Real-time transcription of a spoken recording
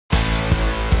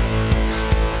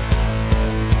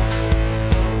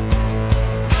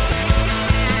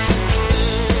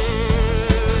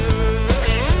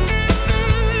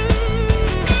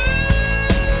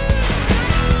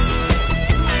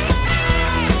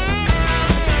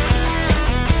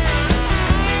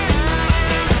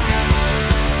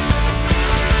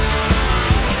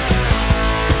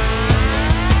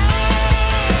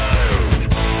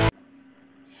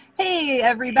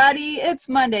everybody. It's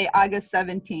Monday, August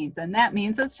 17th, and that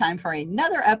means it's time for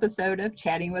another episode of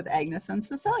Chatting with Agnes and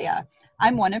Cecilia.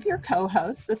 I'm one of your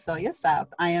co-hosts, Cecilia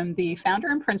Sepp. I am the founder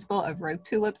and principal of Rogue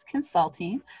Tulips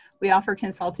Consulting. We offer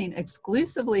consulting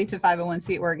exclusively to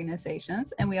 501c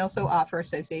organizations, and we also offer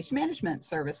association management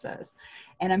services.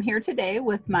 And I'm here today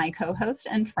with my co-host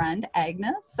and friend,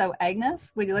 Agnes. So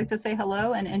Agnes, would you like to say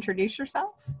hello and introduce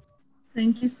yourself?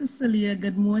 Thank you, Cecilia.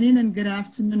 Good morning and good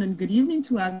afternoon and good evening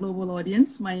to our global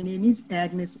audience. My name is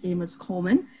Agnes Amos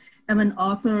Coleman. I'm an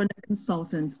author and a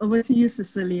consultant. Over to you,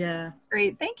 Cecilia.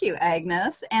 Great. Thank you,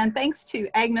 Agnes. And thanks to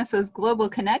Agnes's Global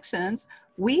Connections,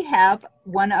 we have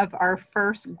one of our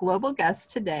first global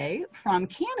guests today from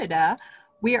Canada.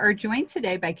 We are joined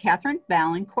today by Katherine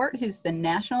Vaillancourt, who's the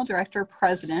National Director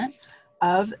President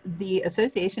of the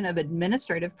Association of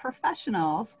Administrative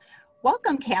Professionals.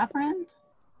 Welcome, Katherine.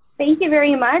 Thank you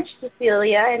very much,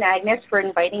 Cecilia and Agnes, for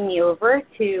inviting me over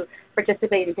to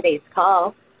participate in today's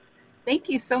call. Thank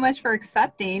you so much for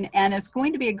accepting, and it's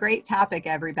going to be a great topic,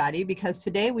 everybody, because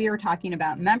today we are talking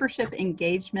about membership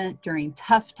engagement during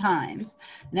tough times.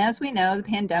 And as we know, the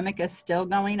pandemic is still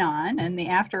going on, and the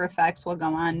after effects will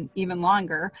go on even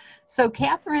longer. So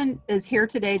Katherine is here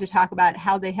today to talk about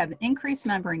how they have increased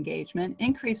member engagement,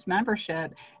 increased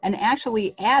membership, and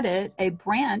actually added a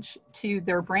branch to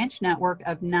their branch network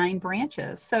of 9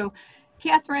 branches. So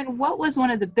Katherine, what was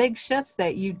one of the big shifts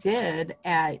that you did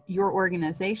at your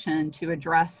organization to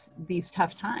address these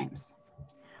tough times?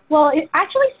 Well, it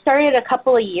actually started a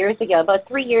couple of years ago, about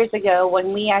 3 years ago,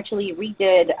 when we actually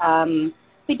did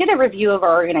a review of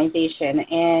our organization,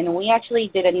 and we actually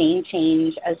did a name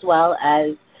change as well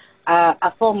as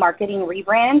a full marketing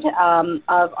rebrand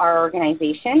of our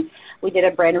organization. We did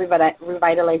a brand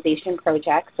revitalization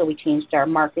project, so we changed our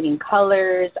marketing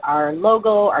colors, our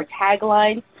logo, our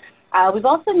tagline. We've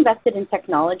also invested in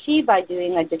technology by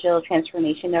doing a digital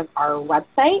transformation of our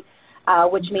website,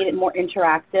 which made it more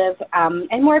interactive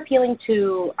and more appealing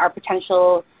to our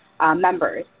potential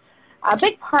members. A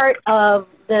big part of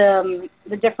the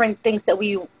different things that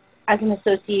we as an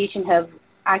association have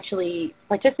actually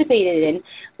participated in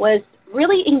was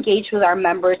really engage with our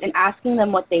members and asking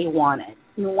them what they wanted,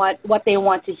 what they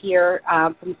want to hear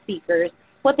from speakers,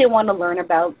 what they want to learn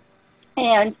about.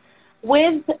 And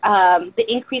with the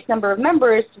increased number of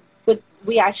members,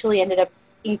 we actually ended up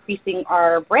increasing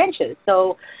our branches.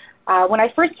 So when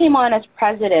I first came on as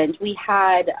president, we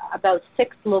had about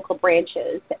 6 local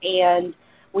branches, and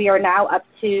we are now up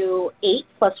to 8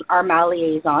 plus our Mal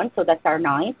liaison, so that's our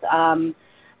 9th.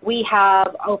 We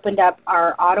have opened up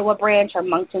our Ottawa branch, our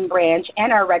Moncton branch,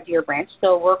 and our Red Deer branch,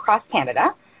 so we're across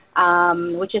Canada,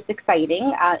 which is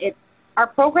exciting. Our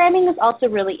programming is also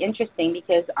really interesting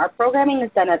because our programming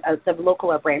is done at the local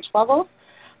or branch levels.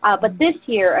 But this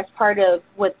year, as part of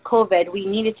with COVID, we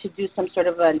needed to do some sort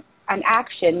of an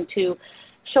action to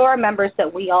show our members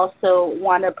that we also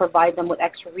want to provide them with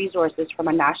extra resources from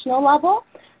a national level.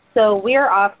 So we are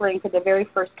offering for the very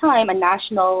first time a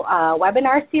national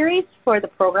webinar series for the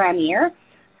program year.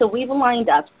 So we've lined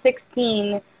up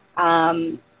 16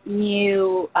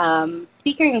 new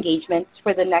speaker engagements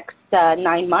for the next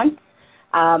 9 months.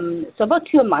 So about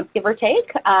 2 a month, give or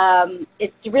take.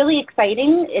 It's really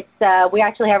exciting. We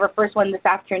actually have our first one this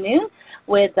afternoon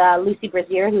with Lucy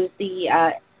Brazier, who's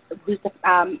the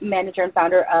manager and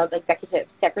founder of Executive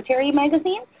Secretary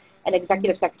magazine and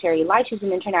Executive Secretary Live. She's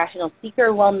an international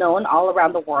speaker, well known all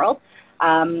around the world.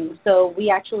 So we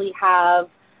actually have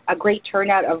a great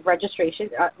turnout of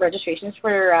registrations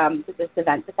for this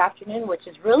event this afternoon, which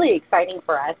is really exciting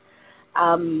for us.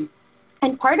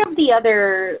 And part of the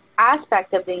other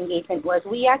aspect of the engagement was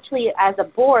we actually, as a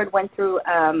board, went through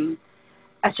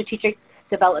a strategic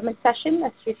development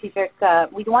session.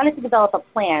 We wanted to develop a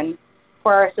plan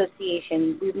for our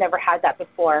association. We've never had that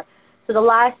before. So the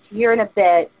last year and a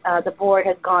bit, the board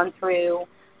has gone through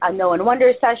Know and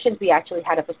Wonder sessions. We actually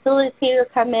had a facilitator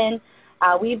come in.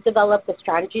 We've developed a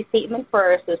strategy statement for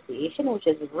our association, which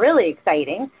is really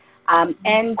exciting,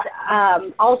 and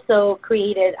also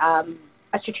created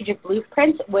a strategic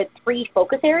blueprint with 3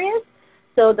 focus areas.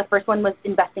 So the first one was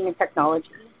investing in technology,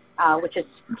 which is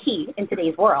key in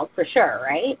today's world for sure,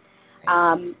 right?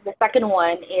 The second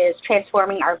one is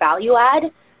transforming our value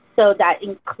add. So that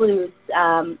includes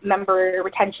member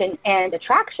retention and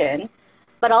attraction,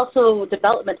 but also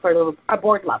development for a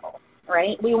board level,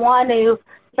 right? We want to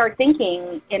start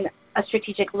thinking in a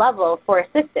strategic level for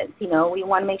assistance. We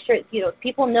want to make sure,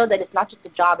 people know that it's not just a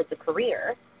job, it's a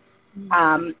career.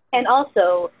 And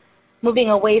also moving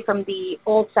away from the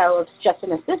old style of just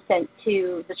an assistant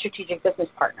to the strategic business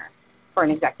partner for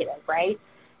an executive, right?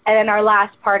 And then our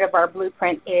last part of our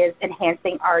blueprint is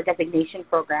enhancing our designation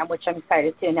program, which I'm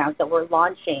excited to announce that we're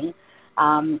launching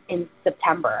in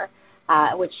September,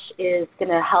 which is going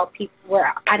to help people.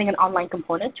 We're adding an online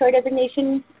component to our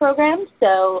designation program,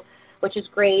 so which is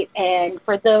great. And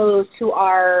for those who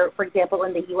are, for example,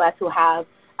 in the U.S. who have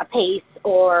a PACE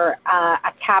or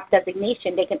a CAP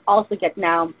designation, they can also get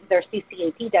now their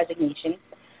CCAP designation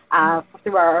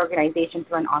through our organization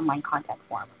through an online content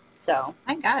form. So,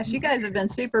 my gosh, you guys have been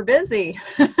super busy.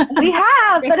 We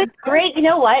have, but it's great. You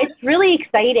know what? It's really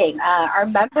exciting. Our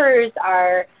members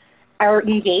are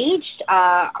engaged.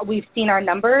 We've seen our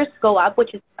numbers go up,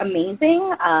 which is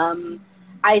amazing.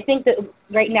 I think that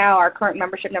right now our current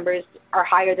membership numbers are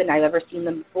higher than I've ever seen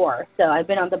them before. So I've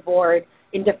been on the board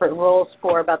in different roles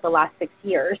for about the last 6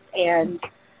 years, and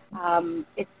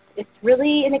it's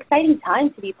really an exciting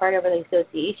time to be part of an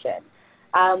association.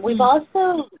 We've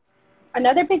also,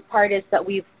 another big part is that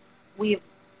we've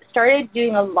started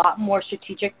doing a lot more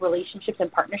strategic relationships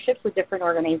and partnerships with different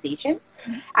organizations.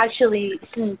 Actually,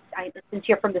 since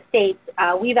you're from the States,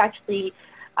 we've actually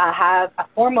have a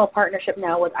formal partnership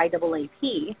now with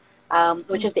IAAP,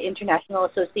 which is the International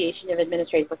Association of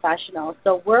Administrative Professionals.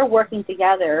 So we're working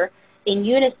together in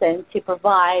unison to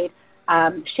provide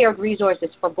shared resources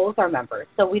for both our members.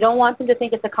 So we don't want them to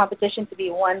think it's a competition to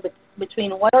be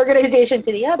between one organization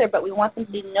to the other, but we want them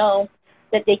to know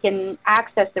that they can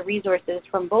access the resources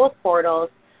from both portals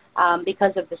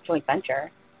because of this joint venture.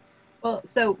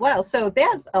 So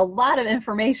that's a lot of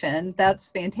information. That's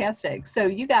fantastic. So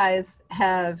you guys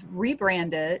have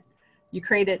rebranded, you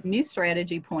created new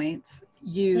strategy points,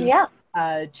 you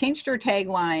changed your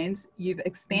taglines, you've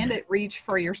expanded reach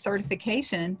for your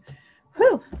certification.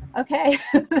 Whew, okay.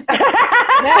 That's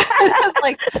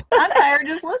like, I'm tired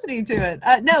just listening to it.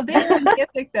 No, that's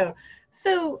fantastic though.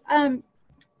 So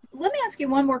let me ask you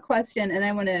one more question, and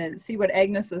I want to see what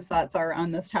Agnes's thoughts are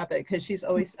on this topic because she's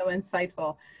always so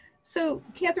insightful. So,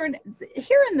 Katherine,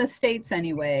 here in the States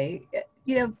anyway,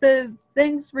 you know,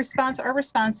 our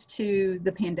response to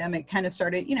the pandemic kind of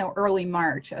started, you know, early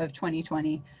March of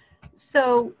 2020.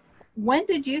 So when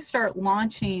did you start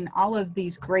launching all of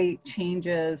these great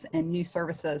changes and new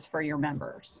services for your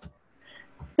members?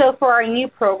 So for our new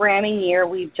programming year,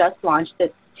 we've just launched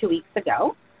it 2 weeks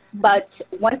ago. But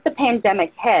once the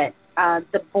pandemic hit,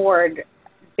 the board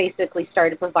basically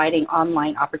started providing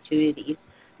online opportunities.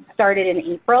 Started in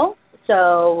April,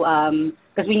 so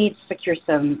because we need to secure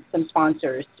some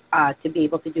sponsors to be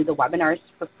able to do the webinars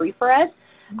for free for us,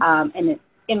 and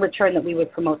in return that we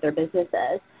would promote their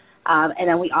businesses, and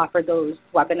then we offer those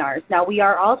webinars. Now we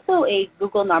are also a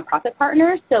Google nonprofit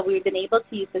partner, so we've been able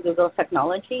to use the Google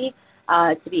technology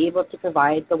to be able to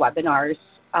provide the webinars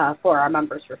for our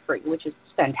members for free, which is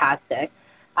fantastic.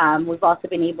 We've also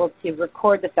been able to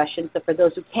record the sessions, so for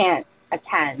those who can't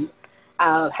attend,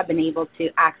 have been able to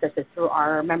access it through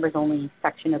our members-only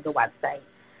section of the website.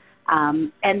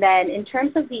 And then in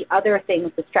terms of the other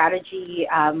things, the strategy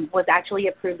was actually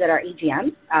approved at our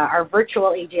AGM, our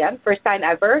virtual AGM, first time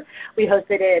ever. We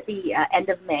hosted it at the end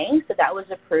of May, so that was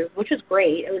approved, which was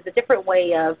great. It was a different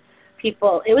way of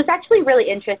people. It was actually really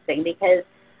interesting because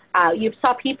you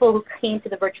saw people who came to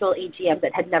the virtual AGM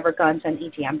that had never gone to an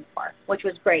AGM before, which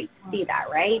was great to see that,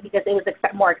 right? Because it was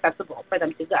more accessible for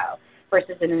them to go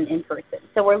versus in person.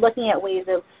 So we're looking at ways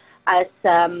of us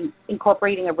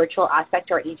incorporating a virtual aspect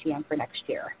to our AGM for next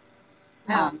year.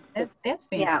 Wow, that's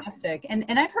fantastic. Yeah.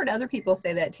 And I've heard other people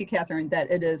say that too, Katherine,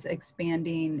 that it is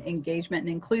expanding engagement and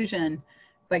inclusion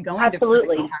by going to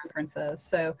conferences.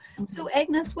 So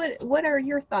Agnes, what are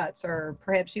your thoughts, or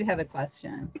perhaps you have a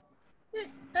question?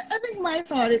 I think my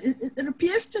thought, it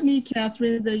appears to me,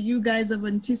 Katherine, that you guys have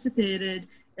anticipated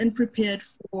and prepared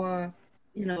for,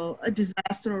 you know, a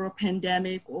disaster or a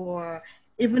pandemic or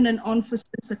even an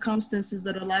unforeseen circumstances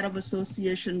that a lot of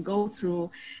associations go through.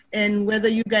 And whether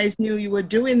you guys knew you were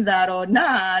doing that or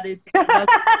not, it's,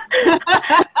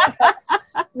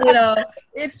 you know,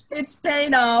 it's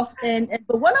paying off.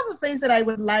 But one of the things that I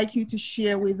would like you to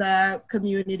share with our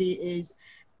community is,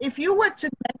 if you were to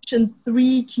mention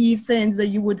 3 key things that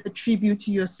you would attribute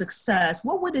to your success,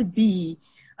 what would it be?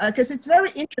 Because it's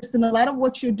very interesting. A lot of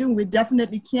what you're doing, we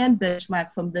definitely can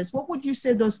benchmark from this. What would you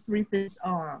say those 3 things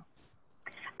are?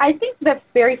 I think the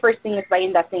very first thing is by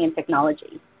investing in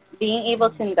technology. Being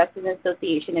able to invest in an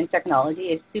association in technology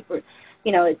is super,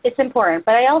 you know, it's important.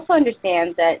 But I also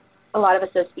understand that a lot of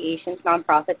associations,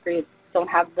 nonprofit groups, don't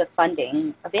have the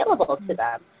funding available to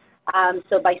them.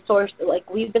 So by source, like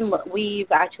we've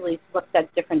actually looked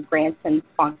at different grants and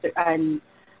sponsor and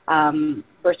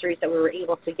bursaries that we were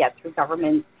able to get through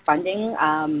government funding.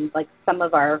 Like some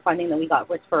of our funding that we got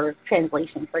was for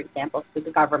translation, for example, through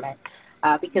the government.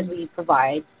 because we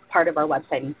provide part of our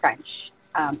website in French,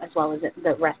 as well as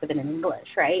the rest of it in English,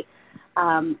 right?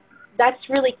 That's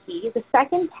really key. The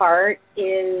second part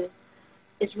is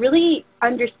really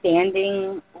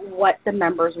understanding what the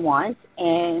members want.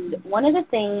 And one of the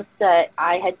things that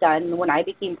I had done when I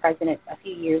became president a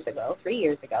few years ago, 3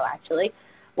 years ago actually,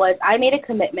 was I made a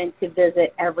commitment to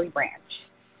visit every branch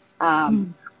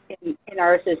in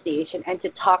our association and to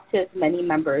talk to as many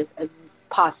members as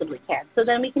possibly can. So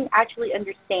then we can actually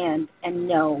understand and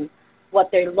know what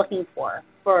they're looking for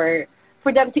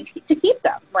them to keep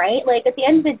them, right? Like at the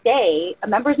end of the day, a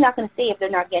member's not going to stay if they're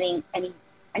not getting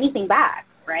anything back,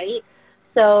 right?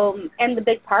 So, and the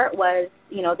big part was,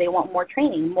 they want more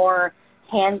training, more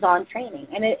hands-on training.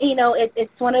 And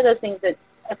it's one of those things that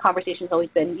a conversation's always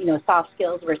been, soft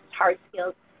skills versus hard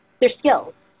skills. They're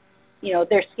skills.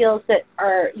 They're skills that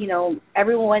are,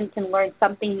 everyone can learn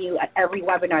something new at every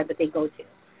webinar that they go to.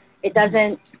 It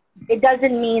doesn't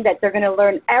mean that they're going to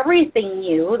learn everything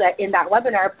new that in that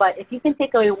webinar, but if you can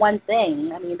take away one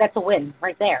thing, I mean, that's a win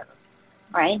right there,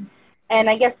 right? And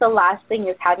I guess the last thing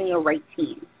is having a right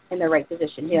team in the right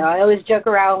position. I always joke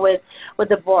around with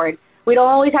the board. We don't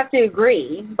always have to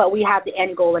agree, but we have the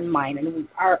end goal in mind, and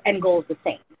our end goal is the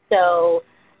same. So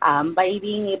by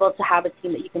being able to have a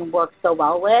team that you can work so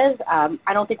well with,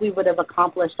 I don't think we would have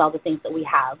accomplished all the things that we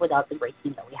have without the great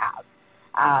team that we have.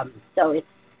 So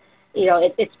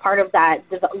it's part of that,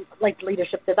 like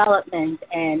leadership development,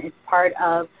 and it's part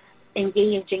of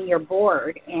engaging your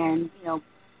board. And,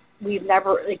 we've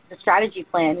never, like the strategy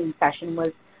planning session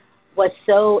was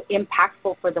so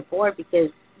impactful for the board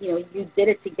because, you did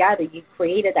it together. You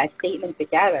created that statement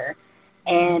together.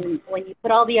 And when you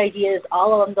put all the ideas,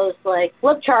 all of those like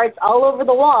flip charts all over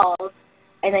the walls,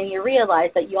 and then you realize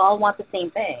that you all want the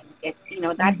same thing, it's,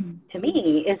 that to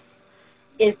me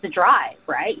is the drive,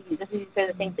 right? These are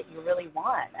the things that you really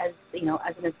want as,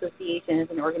 as an association, as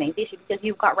an organization, because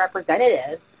you've got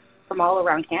representatives from all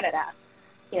around Canada.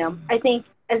 I think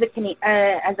as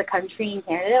a country in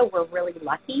Canada, we're really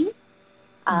lucky.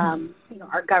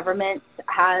 Our government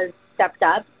has stepped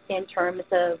up in terms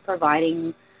of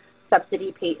providing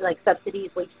subsidies, wage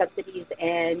subsidies,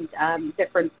 and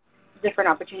different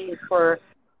opportunities for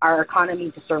our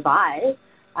economy to survive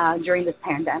during this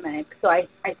pandemic. So I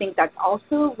think that's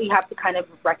also, we have to kind of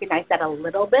recognize that a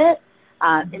little bit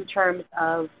in terms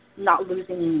of not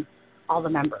losing all the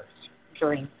members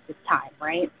during this time,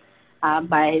 right?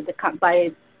 By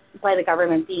the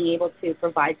government being able to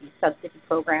provide these subsidy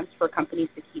programs for companies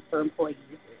to keep their employees,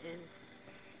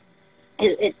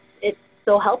 it's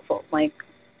so helpful. Like,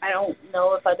 I don't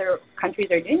know if other countries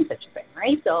are doing such a thing,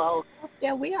 right? So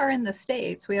yeah, we are in the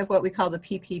States. We have what we call the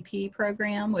PPP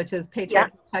program, which is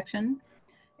paycheck protection.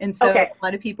 And so a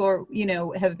lot of people,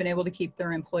 have been able to keep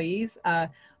their employees.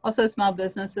 Also, small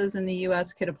businesses in the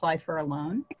U.S. could apply for a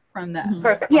loan from the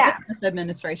Business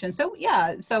Administration. So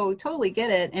so totally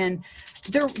get it. And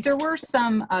there were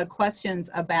some questions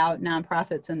about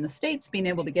nonprofits in the States being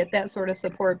able to get that sort of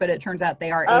support, but it turns out they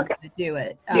are able to do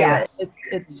it.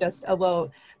 It's just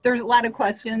there's a lot of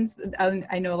questions.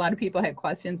 I know a lot of people had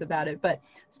questions about it, but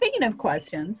speaking of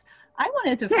questions, I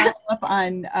wanted to follow up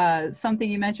on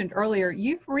something you mentioned earlier.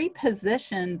 You've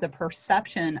repositioned the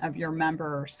perception of your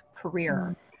members'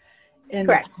 career in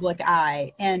the public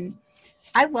eye. And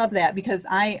I love that because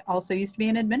I also used to be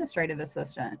an administrative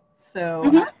assistant. So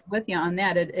I'm with you on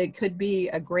that. It could be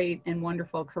a great and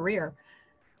wonderful career.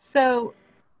 So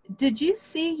did you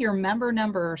see your member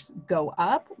numbers go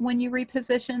up when you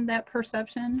repositioned that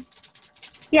perception?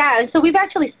 Yeah, so we've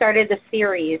actually started the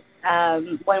series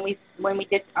when we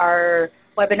did our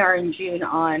webinar in June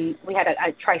on, we had a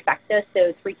trifecta,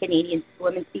 so 3 Canadian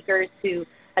women speakers who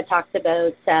had talked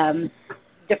about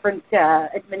different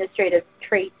administrative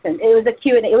traits, and it was a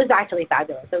Q&A. It was actually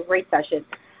fabulous, a great session.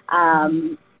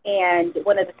 And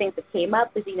one of the things that came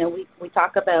up is, we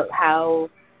talk about how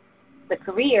the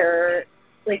career,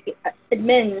 like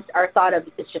admins are thought of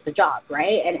as just a job,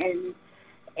 right?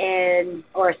 And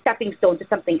or a stepping stone to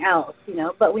something else,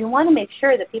 but we want to make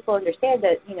sure that people understand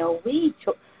that,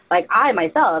 like I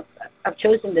myself have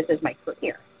chosen this as my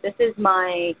career. This is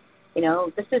my,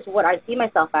 this is what I see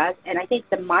myself as. And I think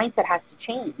the mindset has to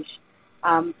change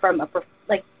from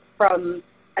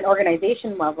an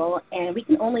organization level. And we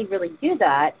can only really do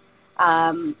that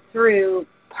through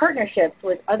partnerships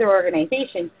with other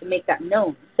organizations to make that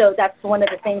known. So that's one of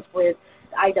the things with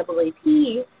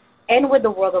IAAP and with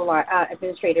the World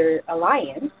Administrator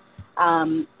Alliance.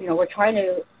 We're trying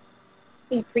to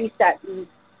increase that,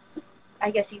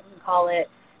 I guess you can call it,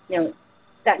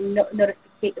 that notification,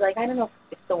 like, I don't know if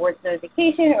it's the word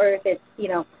notification or if it's,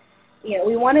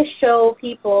 we want to show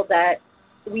people that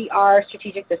we are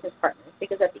strategic business partners,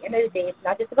 because at the end of the day, it's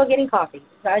not just about getting coffee.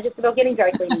 It's not just about getting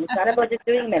dry cleaning. It's not about just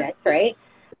doing minutes, right?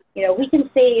 You know, we can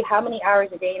save how many hours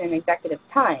a day in an executive's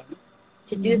time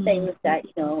to do things that,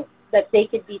 you know, that they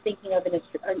could be thinking of in a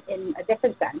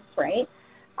different sense, right?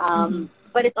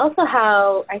 But it's also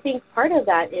how, I think part of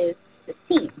that is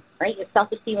esteem, right? It's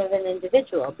self-esteem of an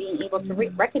individual, being able to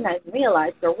recognize and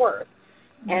realize their worth.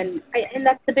 And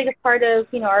that's the biggest part of,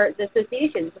 you know, the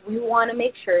associations. We want to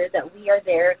make sure that we are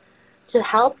there to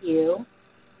help you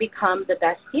become the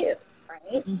best you,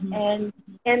 right?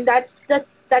 And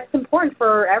that's important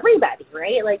for everybody,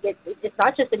 right? Like it's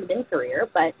not just in admin career,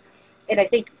 and I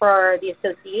think for the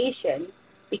association,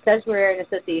 because we're an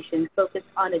association focused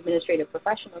on administrative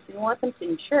professionals, we want them to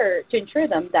ensure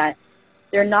them that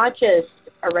they're not just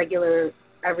a regular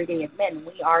everyday admin.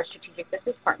 We are strategic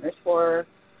business partners for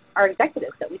our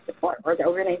executives that we support, or the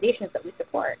organizations that we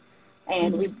support,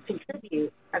 and we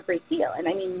contribute a great deal. And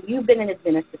I mean, you've been an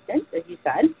admin assistant, as you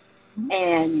said,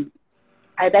 and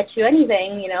I bet you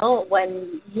anything, you know,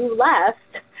 when you left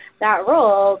that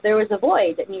role, there was a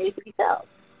void that needed to be filled.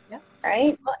 Yes.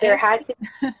 Right? Well, there had to.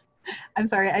 I'm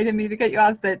sorry, I didn't mean to cut you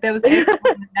off, but that was one of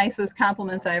the nicest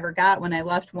compliments I ever got when I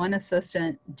left one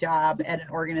assistant job at an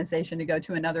organization to go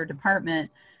to another department.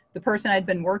 The person I'd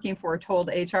been working for told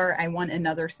HR, I want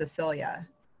another Cecilia.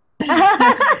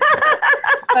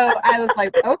 So I was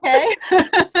like, okay.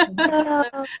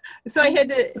 So I had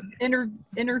to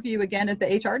interview again at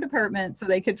the HR department so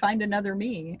they could find another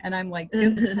me. And I'm like,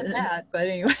 good at that. But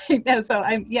anyway, so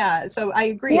I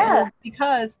agree. Yeah.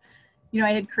 Because, you know,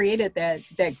 I had created that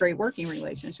great working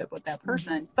relationship with that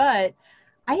person. But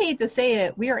I hate to say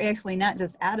it, we are actually not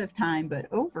just out of time,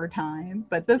 but overtime.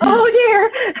 But this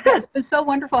it's been so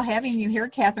wonderful having you here,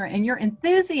 Katherine, and your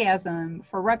enthusiasm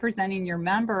for representing your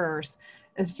members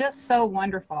is just so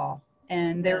wonderful.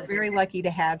 And they're very lucky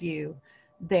to have you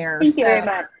there. Thank you very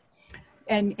much.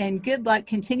 And good luck,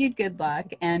 continued good luck.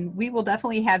 And we will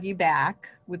definitely have you back.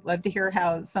 We'd love to hear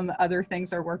how some other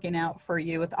things are working out for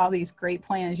you with all these great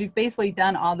plans. You've basically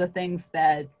done all the things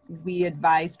that we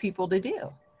advise people to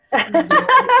do.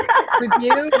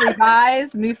 Review,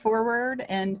 revise, move forward.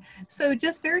 And so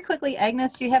just very quickly,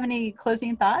 Agnes, do you have any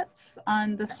closing thoughts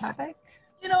on this topic?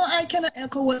 You know, I kind of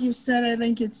echo what you said. I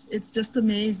think it's just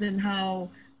amazing how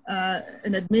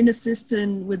an admin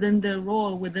assistant within their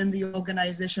role, within the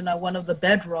organization, are one of the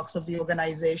bedrocks of the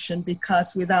organization,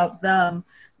 because without them,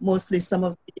 mostly some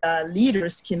of the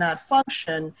leaders cannot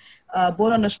function,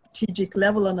 both on a strategic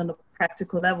level and on a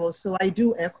practical level. So I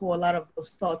do echo a lot of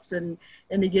those thoughts. And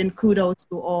again, kudos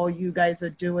to all you guys are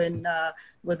doing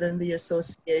within the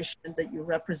association that you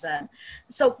represent.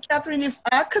 So Katherine, if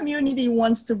our community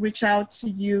wants to reach out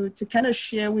to you to kind of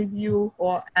share with you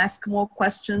or ask more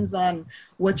questions on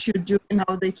what you're doing,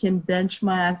 how they can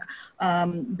benchmark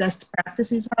best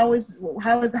practices, how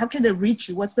can they reach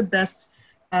you? What's the best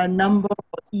number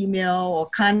or email or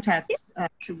contact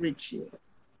to reach you?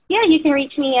 Yeah, you can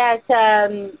reach me at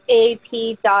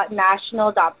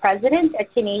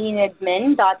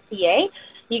ap.national.president@canadianadmin.ca.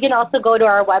 You can also go to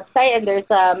our website, and there's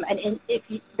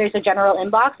there's a general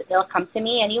inbox, it'll come to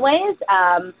me anyways.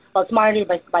 Well, it's monitored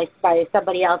by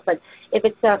somebody else, but if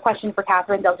it's a question for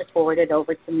Katherine, they'll just forward it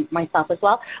over to myself as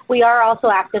well. We are also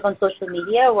active on social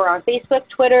media. We're on Facebook,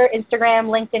 Twitter, Instagram,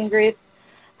 LinkedIn groups.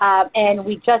 And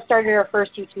we just started our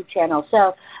first YouTube channel.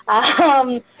 So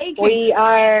we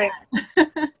are,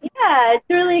 yeah, it's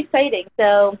really exciting.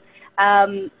 So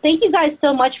thank you guys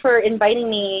so much for inviting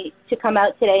me to come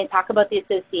out today and talk about the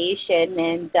association.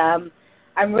 And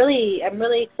I'm really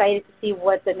excited to see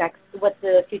what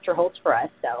the future holds for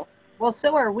us. So. Well,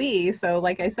 so are we. So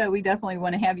like I said, we definitely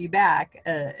want to have you back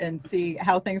and see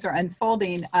how things are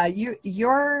unfolding.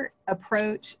 Your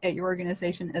approach at your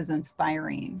organization is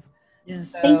inspiring.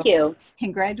 Yes. So, thank you.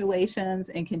 Congratulations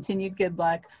and continued good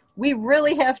luck. We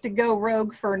really have to go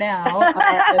rogue for now,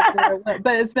 but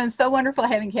it's been so wonderful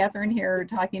having Katherine here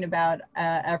talking about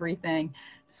everything.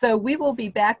 So we will be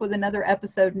back with another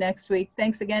episode next week.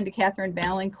 Thanks again to Katherine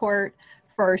Vaillancourt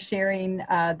for sharing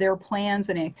their plans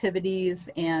and activities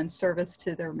and service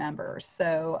to their members.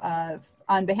 So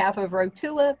on behalf of Rogue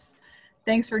Tulips,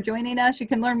 thanks for joining us. You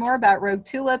can learn more about Rogue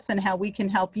Tulips and how we can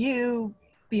help you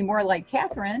be more like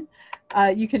Katherine.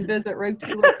 You can visit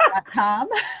roguetulips.com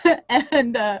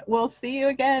and we'll see you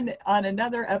again on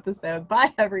another episode.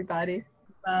 Bye, everybody.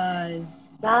 Bye.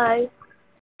 Bye.